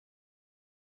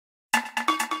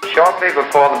Shortly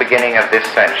before the beginning of this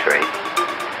century,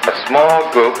 a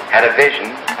small group had a vision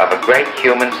of a great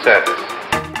human service.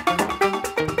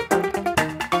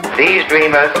 These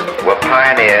dreamers were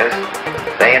pioneers.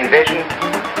 They envisioned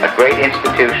a great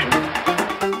institution.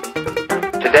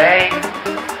 Today,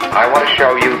 I want to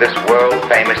show you this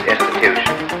world-famous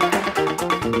institution.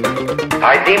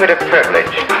 I deem it a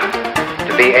privilege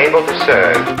to be able to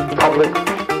serve public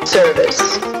service,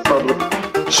 public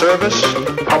service,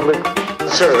 public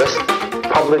service,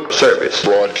 public service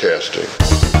broadcasting.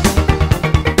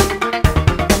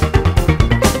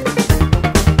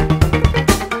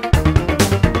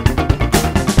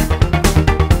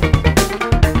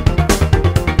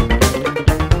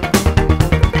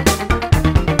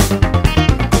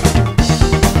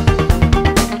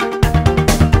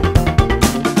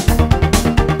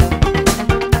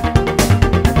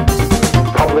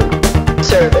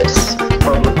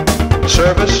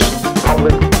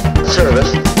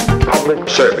 service, public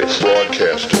service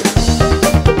broadcasting.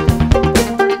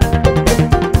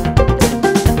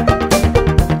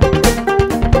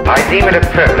 I deem it a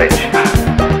privilege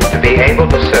to be able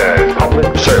to serve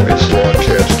public service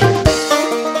broadcasting.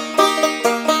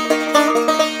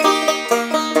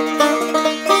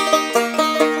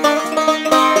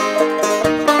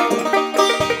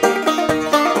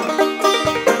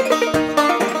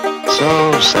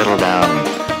 So settle down,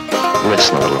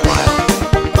 listen a little while.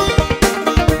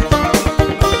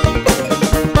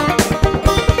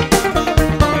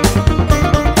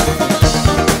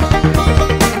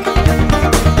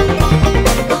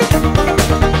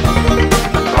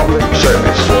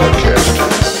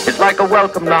 It's like a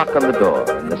welcome knock on the door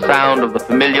and the sound of the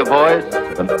familiar voice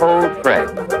of an old friend.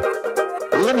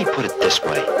 Let me put it this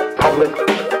way. public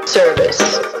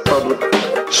service, public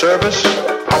service,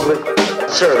 public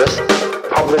service,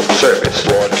 public service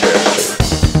Broadcasting.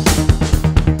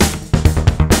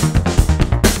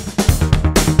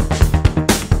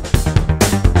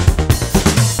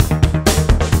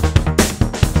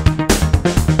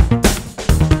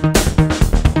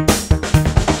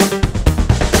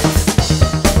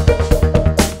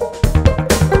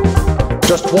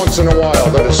 Just once in a while,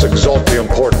 let us exalt the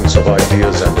importance of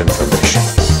ideas and information.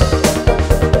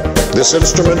 This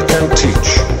instrument can teach.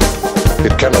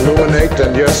 It can illuminate,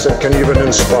 and yes, it can even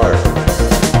inspire.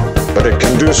 But it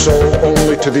can do so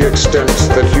only to the extent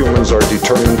that humans are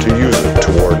determined to use it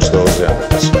towards those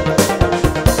ends.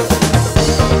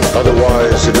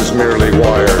 Otherwise, it is merely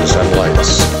wires and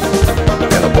lights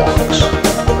in a box.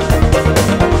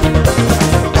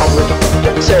 public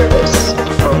service,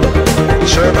 public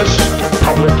service,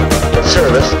 public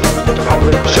service,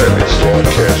 public service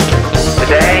Broadcasting.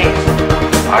 Today,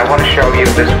 I want to show you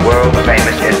this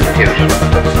world-famous institution.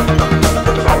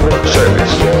 public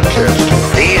service Broadcasting.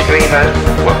 These dreamers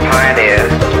were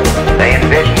pioneers. They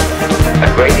envisioned a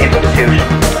great institution.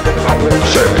 public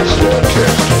service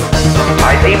Broadcasting.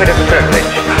 I deem it a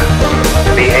privilege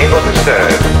to be able to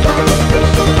serve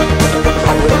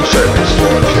public service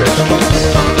Broadcasting.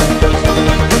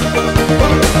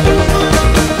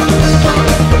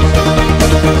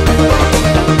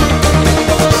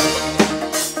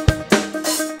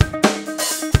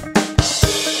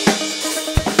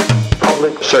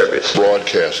 public service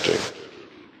Broadcasting.